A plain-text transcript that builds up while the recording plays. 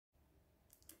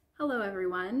Hello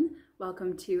everyone,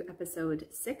 welcome to episode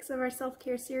 6 of our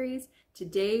self-care series.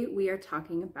 Today we are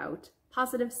talking about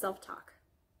positive self-talk.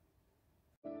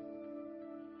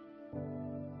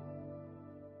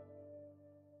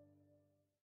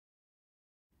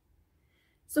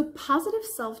 So positive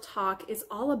self-talk is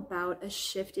all about a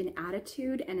shift in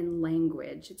attitude and in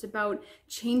language. It's about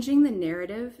changing the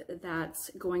narrative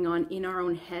that's going on in our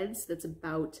own heads that's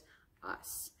about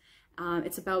us.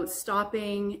 It's about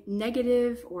stopping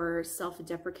negative or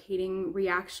self-deprecating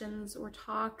reactions or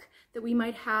talk that we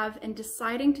might have and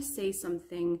deciding to say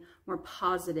something more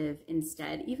positive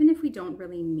instead, even if we don't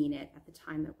really mean it at the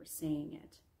time that we're saying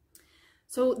it.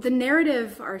 So the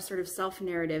narrative, our sort of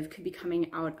self-narrative, could be coming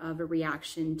out of a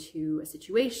reaction to a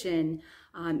situation.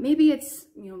 Maybe it's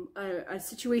a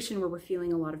situation where we're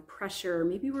feeling a lot of pressure.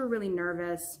 Maybe we're really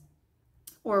nervous,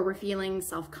 or we're feeling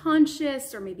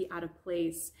self-conscious, or maybe out of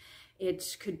place.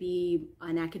 It could be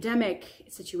an academic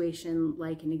situation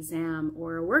like an exam,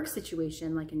 or a work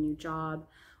situation like a new job,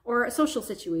 or a social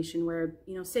situation where,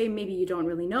 say maybe you don't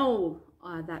really know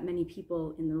that many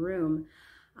people in the room.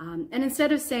 And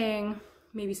instead of saying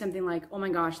maybe something like, oh my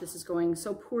gosh, this is going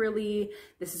so poorly,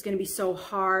 this is going to be so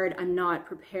hard, I'm not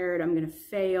prepared, I'm going to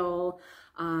fail,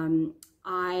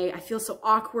 I feel so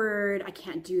awkward, I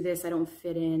can't do this, I don't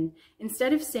fit in.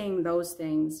 Instead of saying those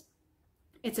things,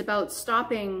 it's about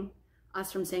stopping us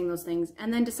from saying those things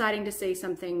and then deciding to say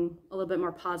something a little bit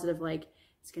more positive, like,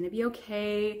 it's going to be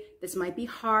okay, this might be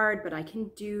hard, but I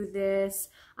can do this,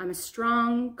 I'm a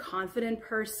strong, confident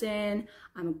person,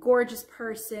 I'm a gorgeous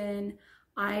person,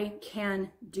 I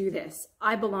can do this,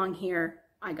 I belong here,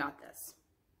 I got this.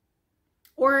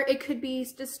 Or it could be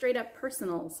just straight up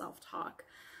personal self-talk,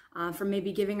 from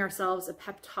maybe giving ourselves a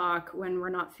pep talk when we're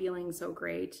not feeling so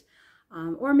great,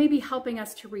 or maybe helping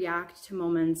us to react to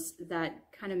moments that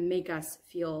kind of make us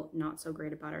feel not so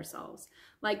great about ourselves,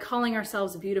 like calling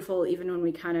ourselves beautiful even when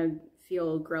we kind of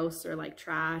feel gross or like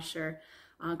trash, or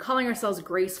calling ourselves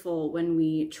graceful when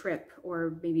we trip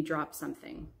or maybe drop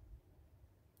something.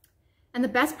 And the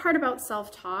best part about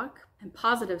self-talk and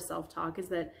positive self-talk is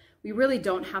that we really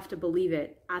don't have to believe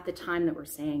it at the time that we're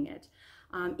saying it.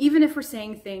 Even if we're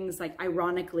saying things like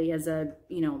ironically as a,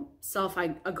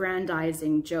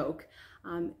 self-aggrandizing joke,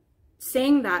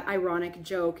 saying that ironic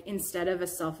joke instead of a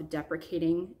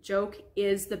self-deprecating joke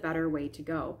is the better way to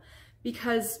go.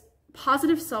 Because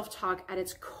positive self-talk at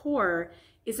its core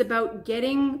is about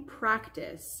getting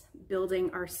practice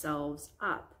building ourselves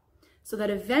up, so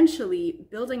that eventually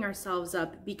building ourselves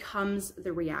up becomes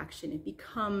the reaction, it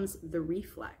becomes the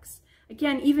reflex.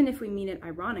 Again, even if we mean it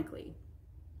ironically.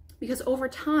 Because over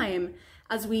time,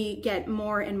 as we get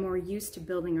more and more used to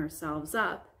building ourselves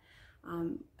up,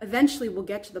 eventually we'll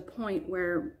get to the point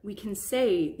where we can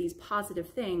say these positive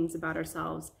things about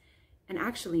ourselves and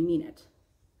actually mean it.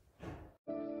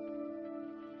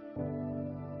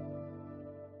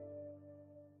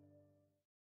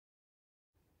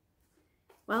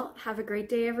 Well, have a great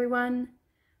day, everyone.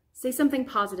 Say something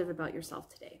positive about yourself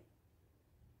today.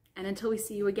 And until we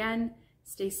see you again,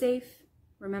 stay safe.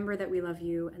 Remember that we love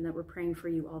you and that we're praying for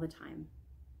you all the time.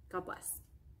 God bless.